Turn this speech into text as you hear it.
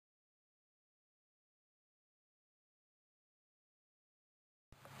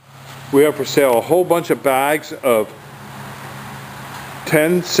We have for sale a whole bunch of bags of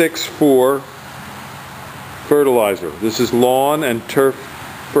 10-6-4 fertilizer. This is lawn and turf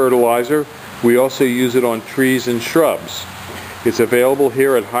fertilizer. We also use it on trees and shrubs. It's available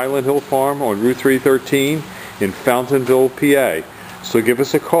here at Highland Hill Farm on Route 313 in Fountainville, PA. So give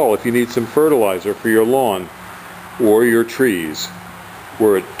us a call if you need some fertilizer for your lawn or your trees.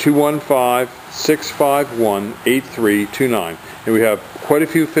 We're at 215-651-8329, and we have quite a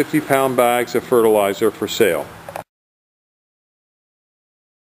few 50-pound bags of fertilizer for sale.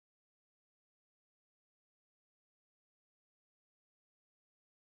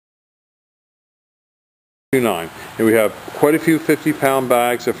 And we have quite a few 50-pound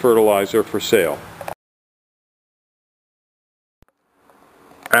bags of fertilizer for sale.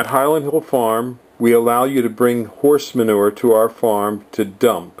 At Highland Hill Farm, we allow you to bring horse manure to our farm to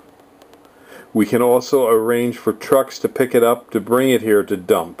dump. We can also arrange for trucks to pick it up to bring it here to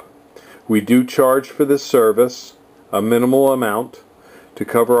dump. We do charge for this service a minimal amount to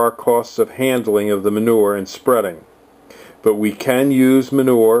cover our costs of handling of the manure and spreading. But we can use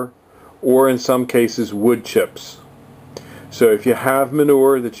manure or in some cases wood chips. So if you have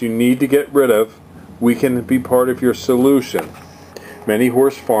manure that you need to get rid of, we can be part of your solution. Many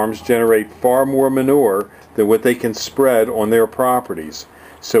horse farms generate far more manure than what they can spread on their properties.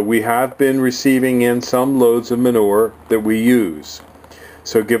 So we have been receiving in some loads of manure that we use.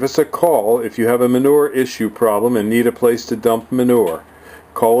 So give us a call if you have a manure issue problem and need a place to dump manure.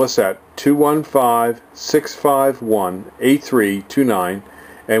 Call us at 215-651-8329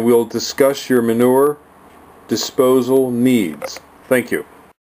 and we'll discuss your manure disposal needs. Thank you.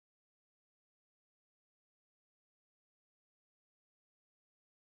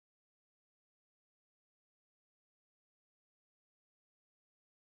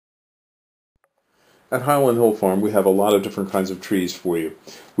 At Highland Hill Farm, we have a lot of different kinds of trees for you.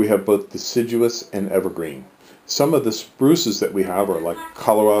 We have both deciduous and evergreen. Some of the spruces that we have are like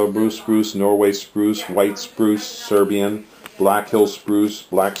Colorado blue spruce, Norway spruce, white spruce, Serbian, Black Hill spruce,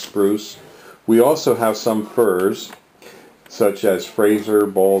 black spruce. We also have some firs, such as Fraser,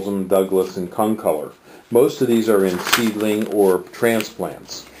 balsam, Douglas, and concolor. Most of these are in seedling or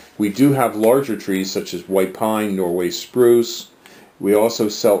transplants. We do have larger trees such as white pine, Norway spruce. We also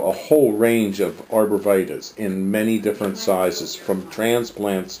sell a whole range of arborvitaes in many different sizes, from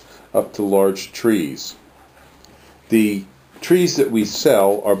transplants up to large trees. The trees that we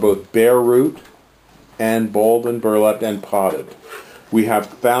sell are both bare root and balled and burlapped and potted. We have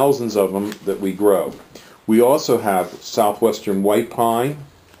thousands of them that we grow. We also have southwestern white pine,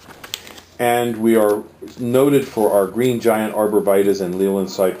 and we are noted for our green giant arborvitaes and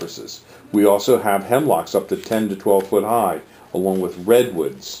Leland cypresses. We also have hemlocks up to 10 to 12 foot high, along with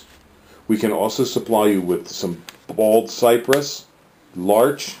redwoods. We can also supply you with some bald cypress,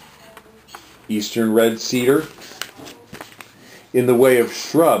 larch, eastern red cedar. In the way of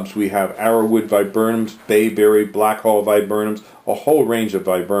shrubs, we have arrowwood viburnums, bayberry, blackhaw viburnums, a whole range of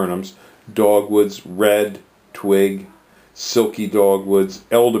viburnums, dogwoods, red, twig, silky dogwoods,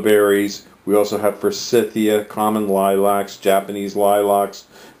 elderberries. We also have forsythia, common lilacs, Japanese lilacs,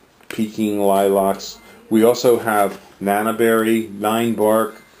 Peking lilacs. We also have nannyberry,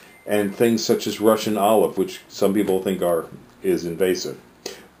 ninebark, and things such as Russian olive, which some people think is invasive.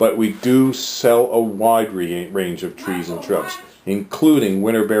 But we do sell a wide range of trees and shrubs, including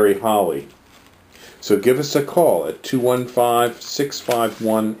winterberry holly. So give us a call at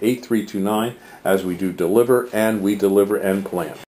 215-651-8329 as we do deliver and plant.